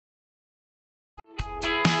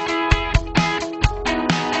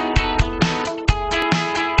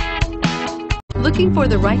Looking for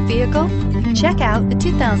the right vehicle? Check out the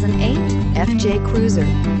 2008 FJ Cruiser.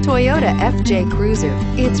 Toyota FJ Cruiser.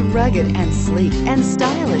 It's rugged and sleek and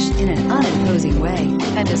stylish in an unimposing way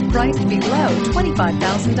and is priced below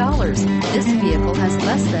 $25,000. This vehicle has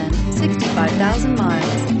less than 65,000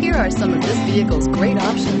 miles. Here are some of this vehicle's great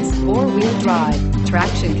options: four-wheel drive,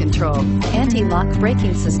 traction control, anti-lock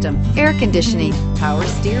braking system, air conditioning, power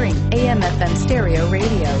steering, AM/FM stereo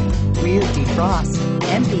radio, rear defrost,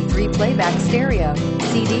 MP3 playback stereo,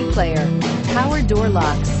 CD player, power door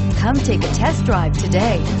locks. Come take a test drive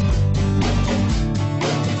today.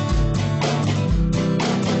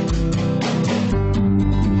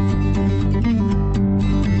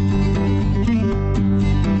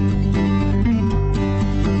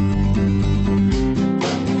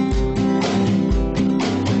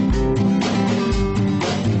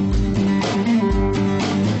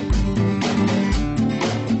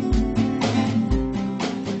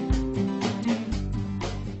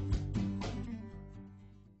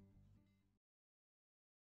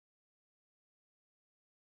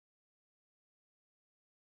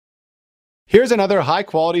 Here's another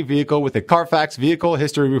high-quality vehicle with a Carfax Vehicle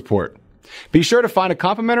History Report. Be sure to find a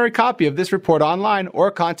complimentary copy of this report online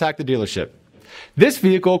or contact the dealership. This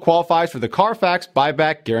vehicle qualifies for the Carfax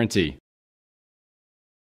Buyback Guarantee.